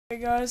Hey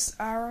guys,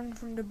 Aaron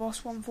from the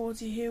Boss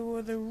 140 here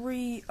with a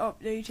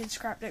re-updated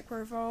scrap deck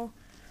profile.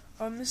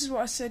 This is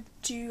what I said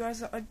to you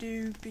guys that I'd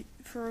do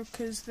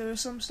because there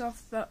was some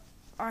stuff that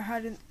I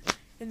had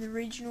in the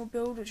regional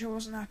build which I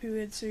wasn't happy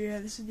with, so yeah,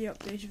 this is the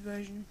updated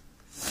version.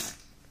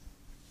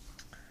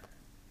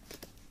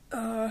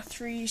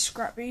 3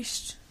 Scrap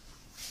Beast,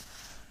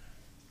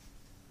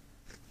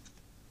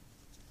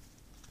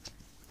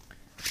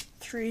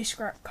 3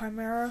 Scrap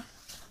Chimera,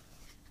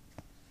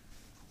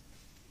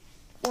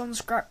 1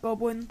 Scrap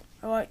Goblin.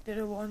 I liked it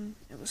a 1,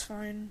 it was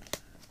fine.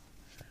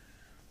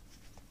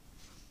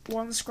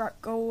 1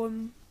 Scrap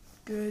Golem,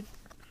 good.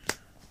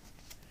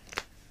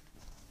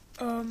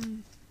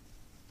 1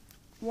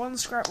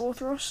 Scrap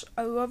Orthros.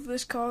 I love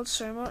this card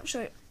so much.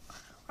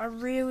 I'm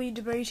really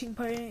debating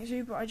playing it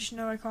too, but I just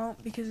know I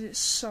can't because it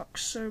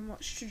sucks so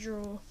much to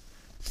draw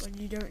when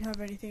you don't have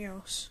anything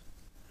else.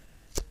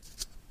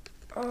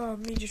 Oh,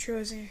 Media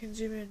Trilling, I can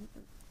zoom in.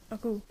 Oh,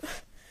 cool.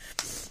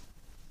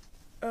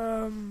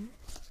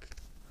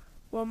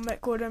 1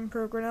 Mech-Lord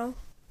Emperor Grinnell.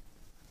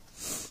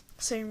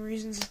 Same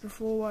reasons as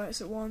before why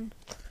it's at 1.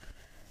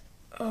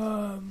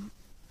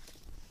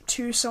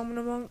 2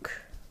 Summoner Monk.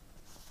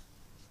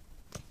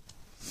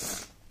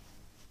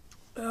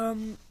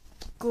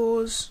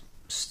 Gauze,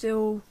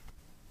 still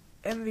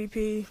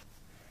MVP.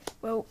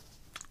 Well,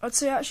 I'd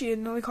say actually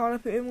another card I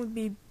put in would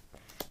be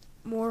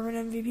more of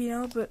an MVP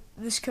now, but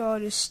this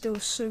card is still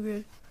so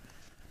good.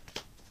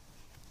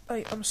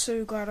 I'm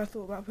so glad I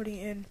thought about putting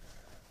it in.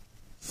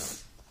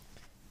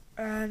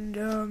 And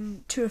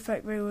 2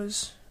 Effect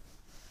Veilers.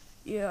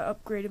 Yeah, I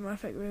upgraded my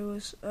Effect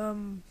Veilers.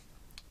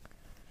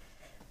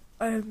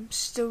 I'm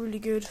still really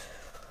good.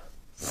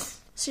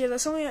 So yeah,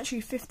 that's only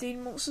actually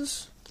 15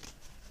 monsters.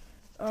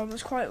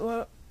 It's quite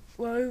low,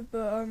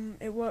 but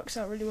it works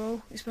out really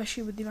well,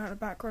 especially with the amount of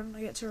background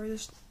I get to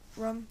this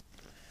run.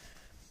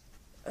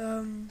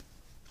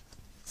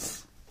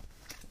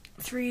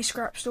 3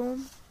 Scrap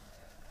Storm.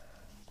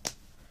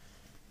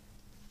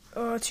 2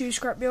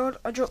 Scrapyard.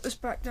 I dropped this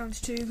back down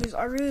to 2 because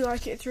I really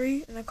like it at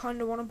 3 and I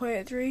kind of want to play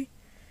it at 3,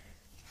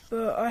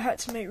 but I had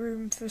to make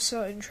room for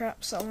certain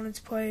traps that I wanted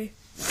to play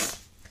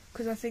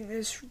because I think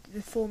there's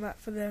the format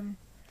for them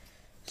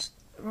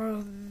rather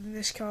than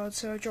this card,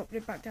 so I dropped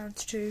it back down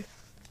to 2.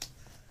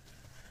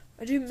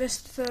 I do miss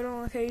the 3rd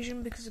on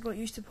occasion because I got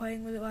used to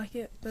playing with it like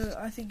it, but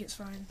I think it's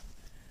fine.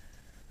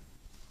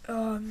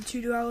 2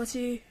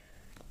 Duality.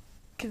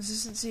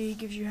 Consistency,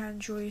 gives you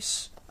hand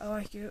choice. I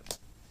like it.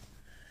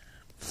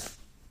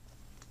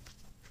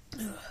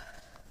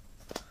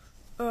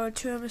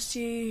 2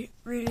 MST,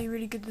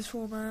 really good this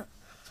format.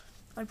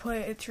 I'd play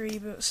it at 3,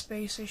 but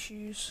space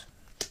issues.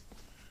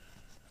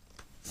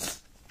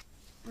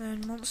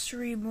 Then Monster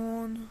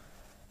Reborn.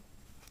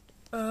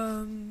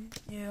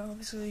 Yeah,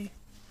 obviously.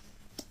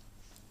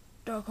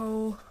 Dark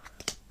Hole.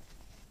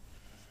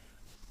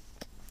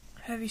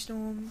 Heavy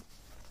Storm.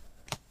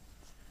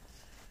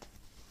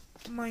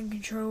 Mind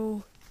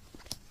Control.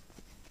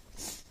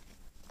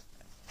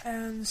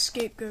 And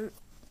Scapegoat.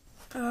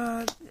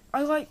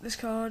 I like this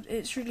card,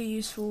 it's really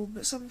useful,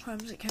 but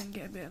sometimes it can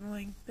get a bit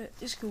annoying, but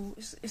it's cool,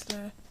 it's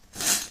there.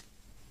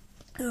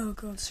 Oh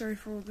god, sorry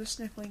for all the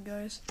sniffling,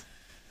 guys.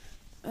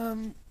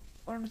 On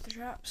with the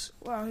traps.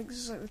 Wow, I think this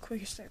is like the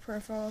quickest deck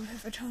profile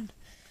I've ever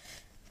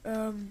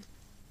done.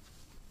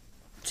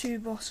 2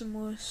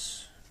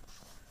 Bottomless.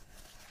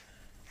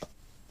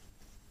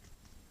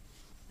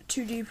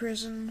 2 D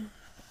Prison.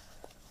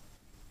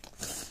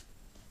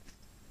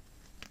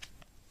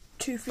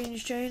 2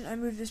 Fiendish Chain. I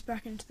moved this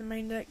back into the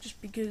main deck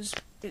just because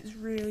it's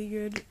really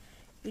good.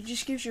 It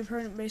just gives your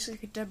opponent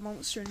basically a dead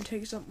monster and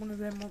takes up one of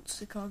their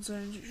monster card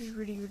zones, which is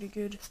really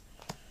good.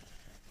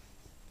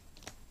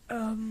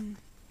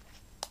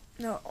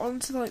 Now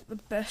onto like the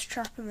best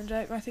trap in the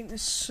deck. I think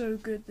this is so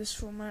good, this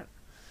format.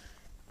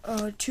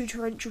 2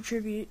 Torrential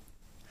Tribute.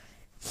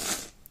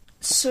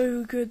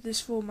 So good, this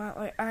format.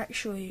 Like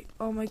actually,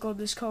 oh my god,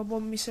 this card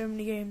won me so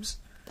many games.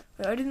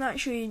 I didn't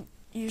actually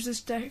use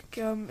this deck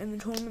in the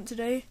tournament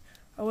today.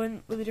 I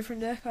went with a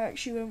different deck. I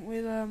actually went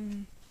with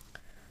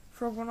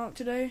Frog Monarch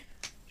today,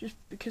 just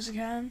because I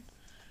can.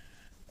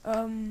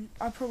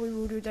 I probably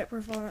will do a deck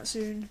profile on that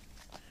soon.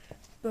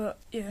 But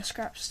yeah,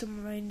 Scrap's still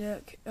my main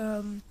deck.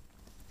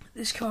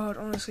 This card,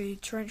 honestly,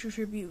 Torrential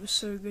Tribute was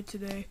so good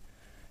today.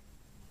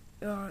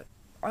 I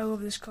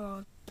love this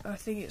card. I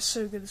think it's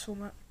so good, this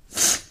format.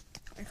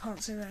 I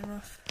can't say that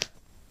enough.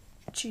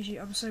 GG,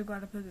 I'm so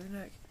glad I put it in the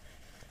deck.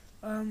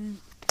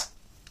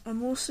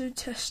 I'm also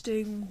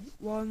testing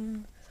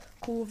 1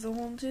 Call of the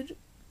Haunted.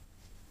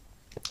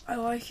 I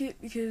like it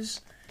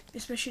because,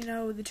 especially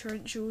now with the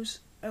Torrentials,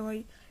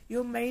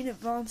 your main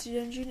advantage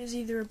engine is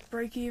either a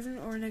break-even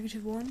or a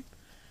 -1.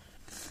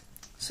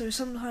 So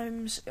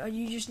sometimes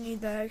you just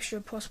need that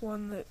extra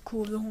 +1 that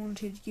Call of the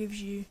Haunted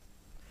gives you.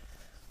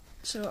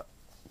 So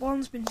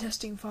 1's been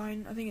testing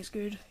fine, I think it's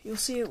good. You'll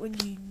see it when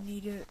you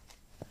need it.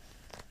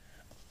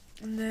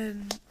 And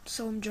then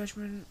Solemn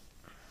Judgment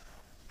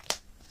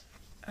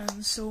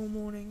and Soul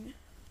Morning.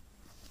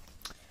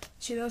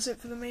 So that's it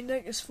for the main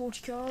deck. It's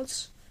 40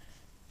 cards.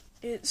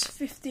 It's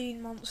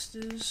 15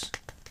 monsters,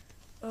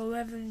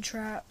 11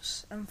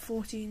 traps, and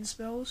 14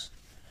 spells.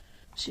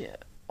 So yeah,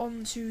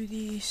 on to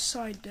the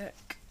side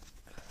deck.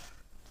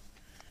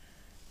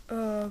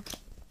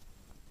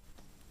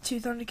 2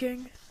 Thunder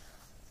King,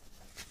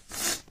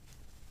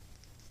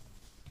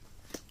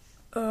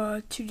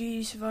 2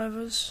 DD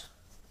Survivors.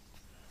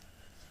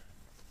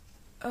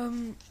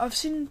 I've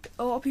seen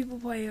a lot of people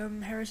play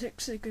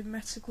Heretics, a good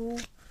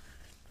metacal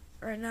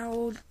right now,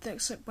 all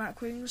decks like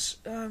Blackwings.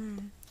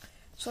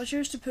 So I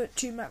chose to put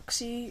 2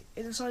 Maxi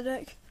in the side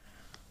deck.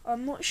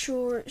 I'm not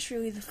sure it's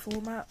really the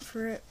format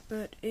for it,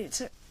 but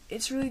it's a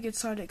really good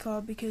side deck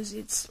card because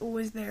it's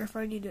always there if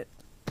I need it.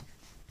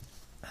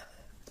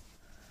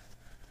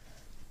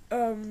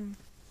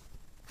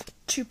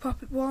 2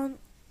 Puppet Plant.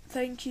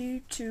 Thank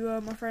you to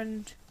my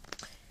friend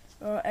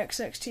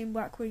XX Team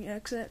Blackwing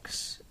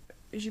XX,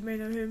 as you may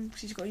know him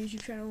because he's got a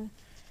YouTube channel.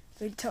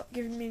 They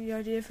giving me the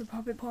idea for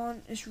Puppet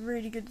Plant. It's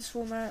really good, this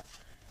format,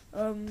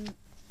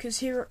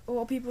 because a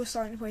lot of people are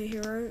starting to play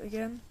Hero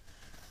again,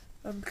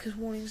 because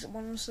Warning's at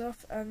 1 and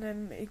stuff, and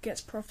then it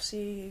gets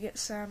Prophecy, it gets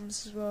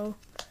Sams as well.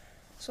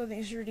 So I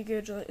think it's really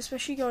good,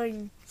 especially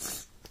going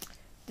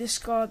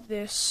discard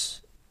this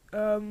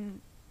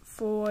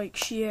for like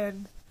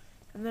Shien,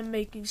 and then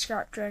making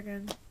Scrap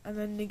Dragon, and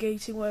then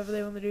negating whatever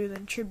they want to do,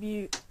 then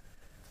tribute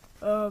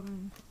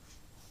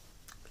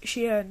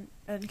Shien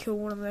and kill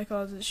one of their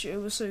cards. It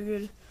was so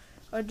good.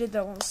 I did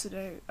that once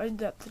today. I did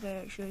that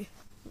today actually.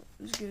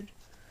 It was good.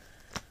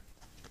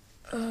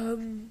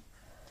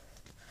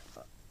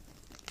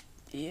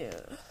 Yeah.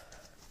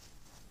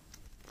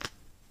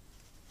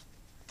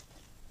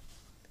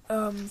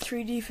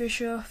 3D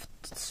Fisher.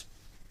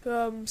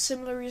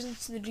 Similar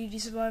reasons to the DD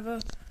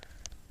Survivor.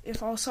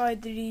 If I'll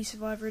side the DD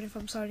Survivor in if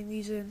I'm siding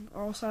these in,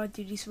 or I'll side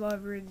DD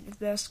Survivor in if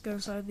they're going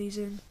to side these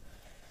in.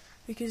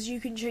 Because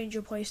you can change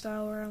your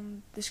playstyle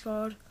around this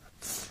card.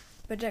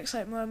 But decks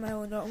like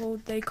Mermail and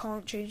Darkhold, they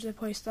can't change their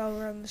playstyle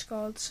around this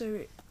card,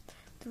 so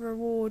the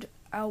reward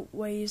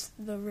outweighs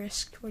the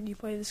risk when you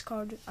play this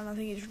card, and I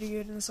think it's really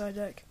good in the side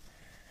deck.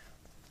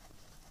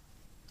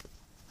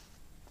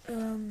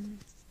 2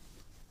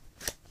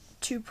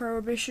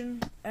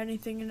 Prohibition,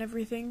 anything and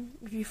everything.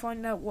 If you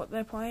find out what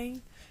they're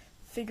playing,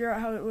 figure out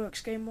how it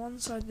works game 1,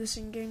 side this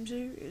in game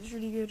 2, it's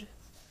really good.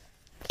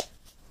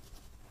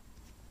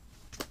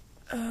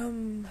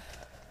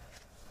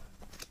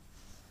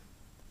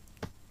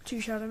 2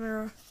 Shadow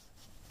Mirror.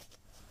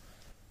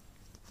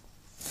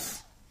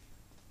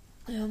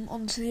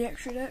 Onto the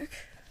extra deck.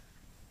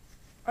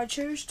 I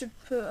chose to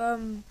put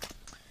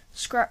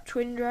Scrap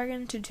Twin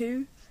Dragon to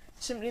 2,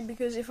 simply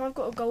because if I've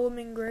got a Golem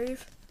in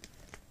grave,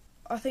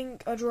 I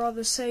think I'd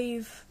rather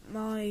save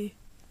my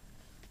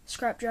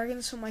Scrap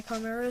Dragons for my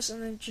Chimeras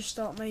and then just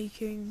start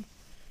making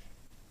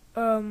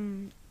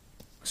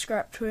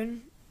Scrap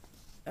Twin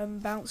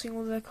and bouncing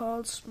all their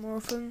cards more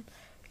often.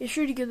 It's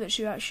really good that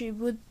you actually,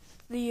 with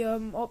the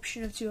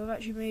option of 2, I've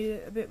actually made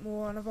it a bit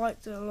more and I've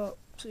liked it a lot,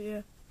 so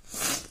yeah.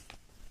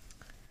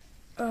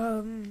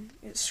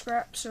 It's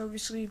Scrap, so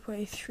obviously you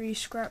play 3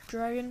 Scrap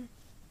Dragon.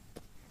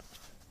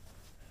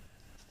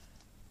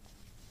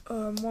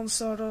 1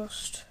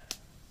 Stardust.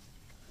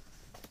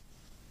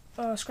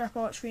 Scrap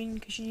Archfiend,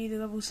 because you need a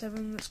level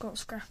 7 that's got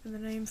Scrap in the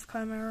name for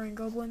Chimera and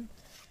Goblin.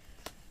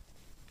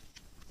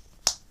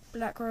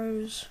 Black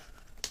Rose.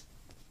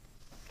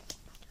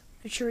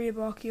 Naturia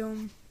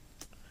Barkion.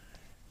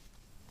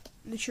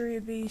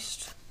 Naturia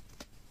Beast.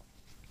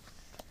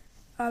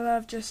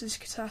 Alav Justice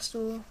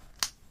Catastor.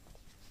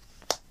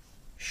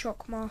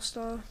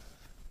 Shockmaster.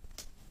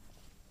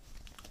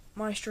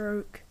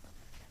 Maestroke.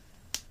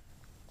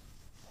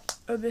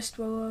 Abyss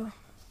Dweller.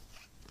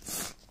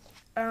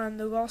 And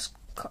the last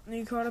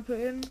new card I put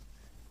in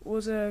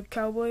was a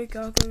Cowboy.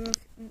 Gaga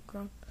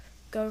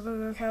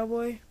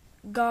Cowboy.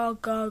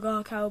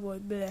 Gaga Cowboy.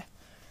 Bleh.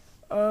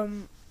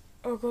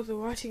 Oh god, the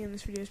writing in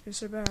this video has been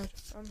so bad.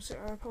 I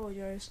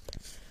apologise.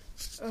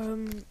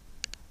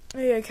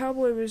 Yeah,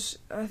 Cowboy was,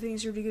 I think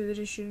it's a really good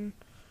addition.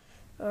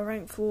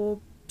 Rank 4,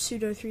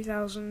 pseudo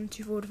 3000,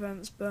 2/4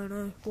 defense,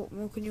 burner. What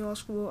more can you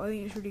ask for? I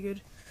think it's really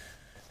good.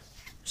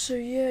 So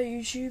yeah,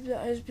 YouTube,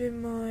 that has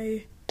been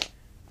my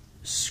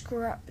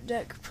scrap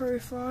deck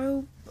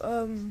profile.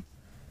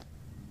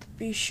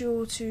 Be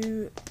sure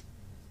to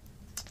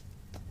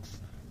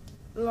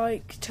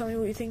tell me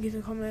what you think in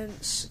the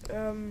comments.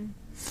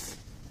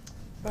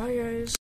 Bye guys.